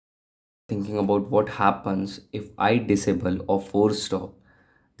thinking about what happens if I disable or force stop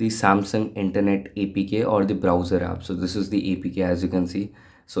the Samsung Internet APK or the browser app. So this is the APK, as you can see.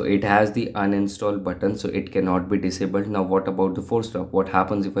 So it has the uninstall button, so it cannot be disabled. Now what about the force stop? What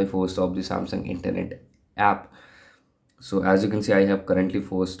happens if I force stop the Samsung Internet app? So as you can see, I have currently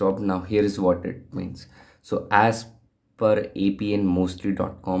force stopped. Now here is what it means. So as per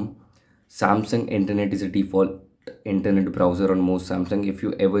apnmostly.com, Samsung Internet is a default internet browser on most Samsung. If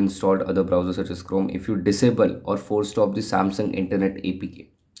you ever installed other browsers such as Chrome, if you disable or force stop the Samsung Internet APK,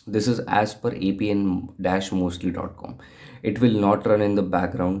 this is as per apn-mostly.com, it will not run in the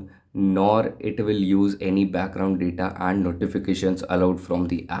background, nor it will use any background data, and notifications allowed from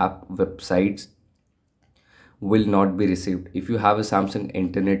the app websites will not be received. If you have a Samsung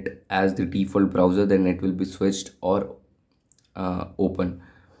Internet as the default browser, then it will be switched or open.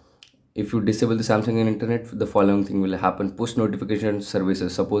 If you disable the Samsung Internet, the following thing will happen: push notification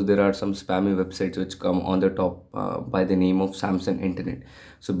services. Suppose there are some spammy websites which come on the top by the name of Samsung Internet.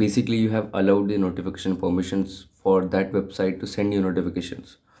 So basically you have allowed the notification permissions for that website to send you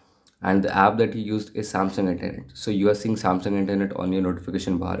notifications, and the app that you used is Samsung Internet. So you are seeing Samsung Internet on your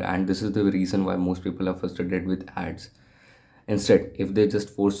notification bar, and this is the reason why most people are frustrated with ads. Instead, if they just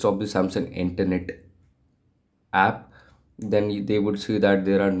force stop the Samsung Internet app, then they would see that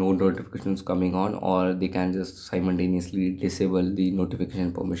there are no notifications coming on, or they can just simultaneously disable the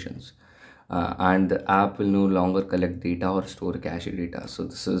notification permissions, and the app will no longer collect data or store cache data. So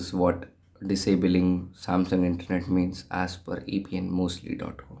this is what disabling Samsung Internet means as per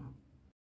apnmostly.com.